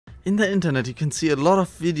In the internet you can see a lot of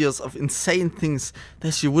videos of insane things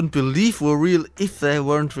that you wouldn't believe were real if they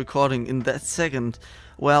weren't recording in that second.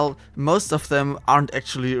 Well, most of them aren't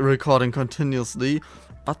actually recording continuously,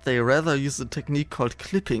 but they rather use a technique called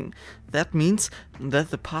clipping. That means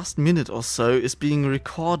that the past minute or so is being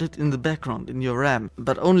recorded in the background in your RAM,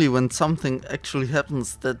 but only when something actually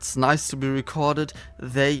happens that's nice to be recorded,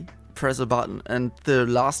 they press a button, and the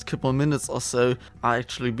last couple minutes or so are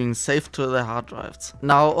actually being saved to their hard drives.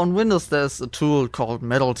 Now on Windows there's a tool called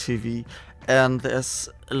Metal TV, and there's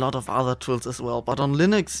a lot of other tools as well, but on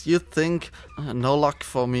Linux you'd think, no luck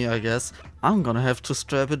for me I guess, I'm gonna have to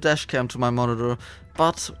strap a dashcam to my monitor,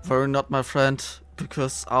 but worry not my friend,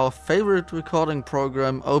 because our favorite recording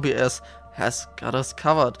program OBS has got us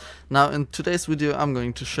covered. Now in today's video I'm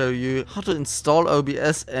going to show you how to install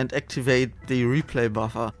OBS and activate the replay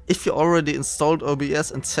buffer. If you already installed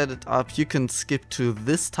OBS and set it up, you can skip to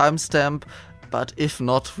this timestamp, but if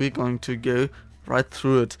not, we're going to go right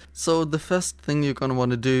through it. So the first thing you're gonna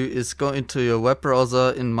want to do is go into your web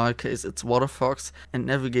browser, in my case it's Waterfox, and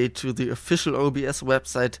navigate to the official OBS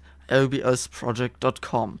website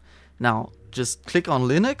obsproject.com. Now just click on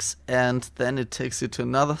Linux and then it takes you to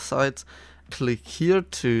another site. Click here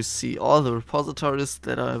to see all the repositories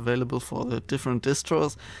that are available for the different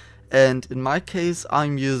distros, and in my case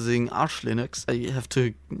I'm using Arch Linux. I have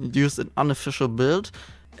to use an unofficial build,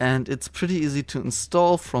 and it's pretty easy to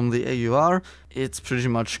install from the AUR. It's pretty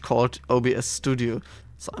much called OBS Studio.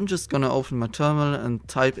 So I'm just gonna open my terminal and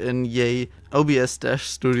type in yay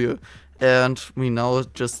OBS-Studio, and we now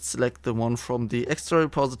just select the one from the extra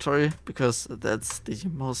repository because that's the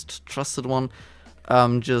most trusted one.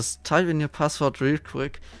 Just type in your password real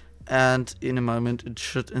quick and in a moment it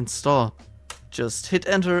should install. Just hit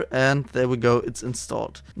enter and there we go, it's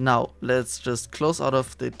installed. Now let's just close out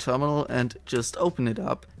of the terminal and just open it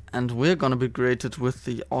up, and we're gonna be greeted with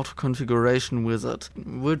the auto configuration wizard.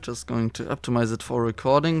 We're just going to optimize it for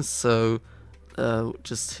recording, so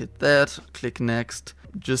just hit that, click next,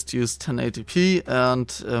 just use 1080p,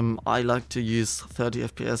 and I like to use 30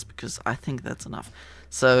 FPS because I think that's enough.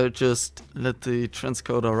 So just let the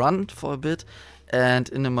transcoder run for a bit, and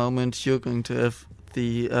in a moment you're going to have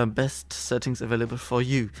the best settings available for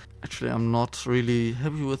you. Actually, I'm not really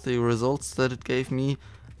happy with the results that it gave me.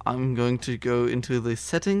 I'm going to go into the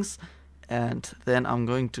settings, and then I'm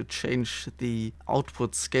going to change the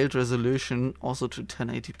output scaled resolution also to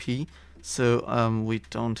 1080p, so we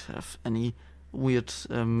don't have any weird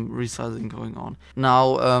resizing going on.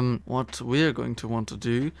 Now what we're going to want to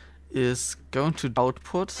do is go into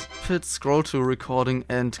output, scroll to recording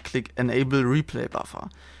and click enable replay buffer.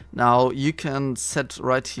 Now you can set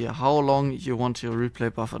right here how long you want your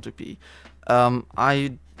replay buffer to be.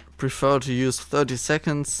 I prefer to use 30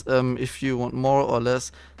 seconds. If you want more or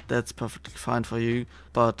less, that's perfectly fine for you,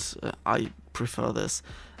 but I prefer this.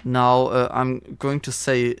 Now I'm going to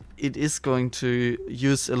say it is going to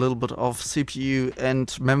use a little bit of CPU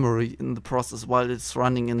and memory in the process while it's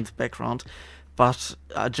running in the background, but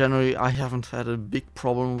generally I haven't had a big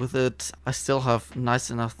problem with it. I still have nice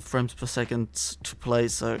enough frames per second to play,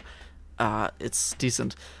 so it's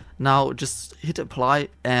decent. Now just hit apply,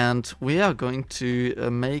 and we are going to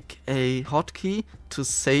make a hotkey to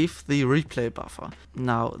save the replay buffer.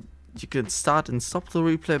 Now you can start and stop the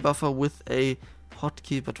replay buffer with a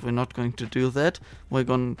hotkey, but we're not going to do that. We're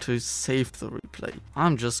going to save the replay.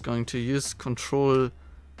 I'm just going to use Control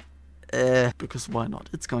because why not?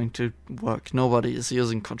 It's going to work. Nobody is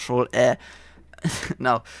using Control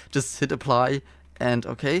Now just hit apply and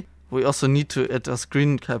okay. We also need to add a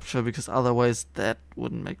screen capture because otherwise that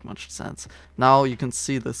wouldn't make much sense. Now you can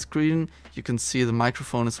see the screen, you can see the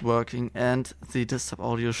microphone is working, and the desktop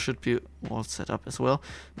audio should be all set up as well.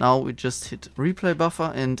 Now we just hit replay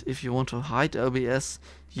buffer, and if you want to hide OBS,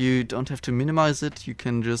 you don't have to minimize it. You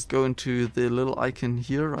can just go into the little icon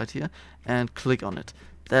here, right here, and click on it.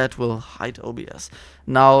 That will hide OBS.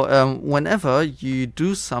 Now, whenever you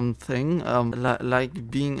do something like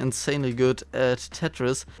being insanely good at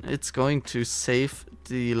Tetris, it's going to save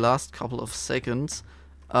the last couple of seconds.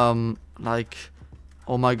 Like,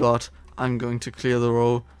 oh my god, I'm going to clear the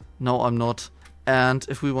row. No, I'm not. And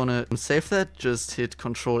if we want to save that, just hit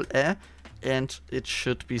Control A, and it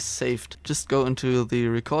should be saved. Just go into the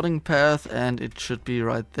recording path, and it should be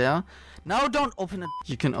right there. Now don't open it.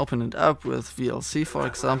 You can open it up with VLC, for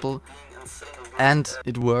example, and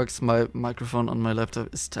it works. My microphone on my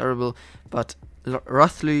laptop is terrible, but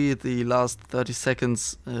roughly the last 30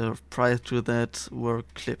 seconds prior to that were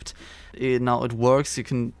clipped. Now it works. You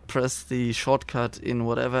can press the shortcut in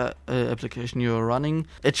whatever application you're running.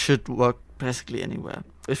 It should work basically anywhere.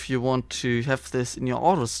 If you want to have this in your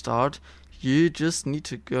Autostart, you just need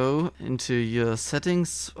to go into your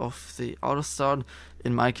settings of the Autostart.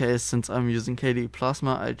 In my case, since I'm using KDE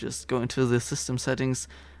Plasma, I just go into the system settings,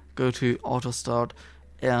 go to Autostart,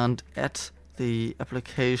 and add the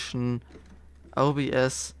application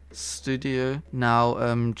OBS Studio.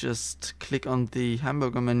 Now just click on the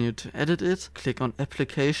hamburger menu to edit it, click on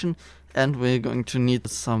application, and we're going to need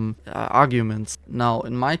some arguments. Now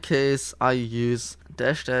in my case I use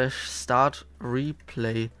 --start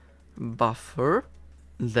replay buffer,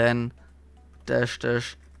 then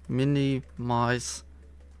 --minimize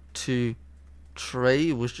to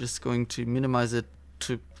tray, which is going to minimize it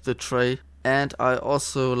to the tray. And I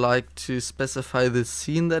also like to specify the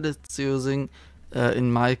scene that it's using.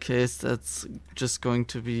 In my case, that's just going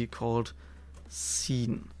to be called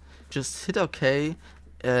scene. Just hit OK,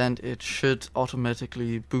 and it should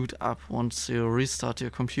automatically boot up once you restart your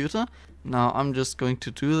computer. Now I'm just going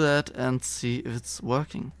to do that and see if it's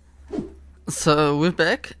working. So we're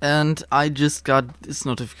back, and I just got this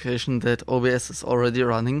notification that OBS is already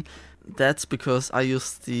running. That's because I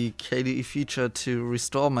used the KDE feature to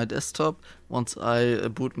restore my desktop once I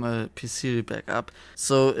boot my PC back up.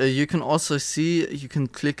 So you can also see, you can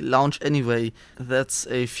click launch anyway. That's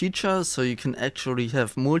a feature, so you can actually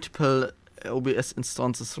have multiple OBS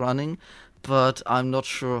instances running, but I'm not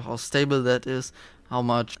sure how stable that is, how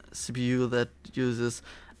much CPU that uses.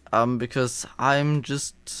 Because I'm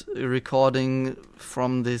just recording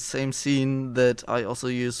from the same scene that I also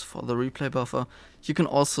use for the replay buffer. You can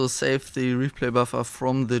also save the replay buffer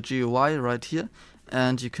from the GUI right here,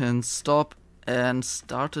 and you can stop and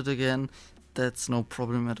start it again. That's no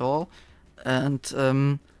problem at all.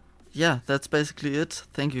 And yeah, that's basically it.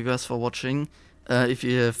 Thank you guys for watching. If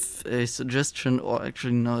you have a suggestion or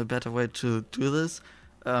actually know a better way to do this,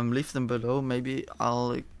 leave them below. Maybe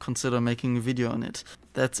I'll consider making a video on it.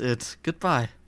 That's it. Goodbye.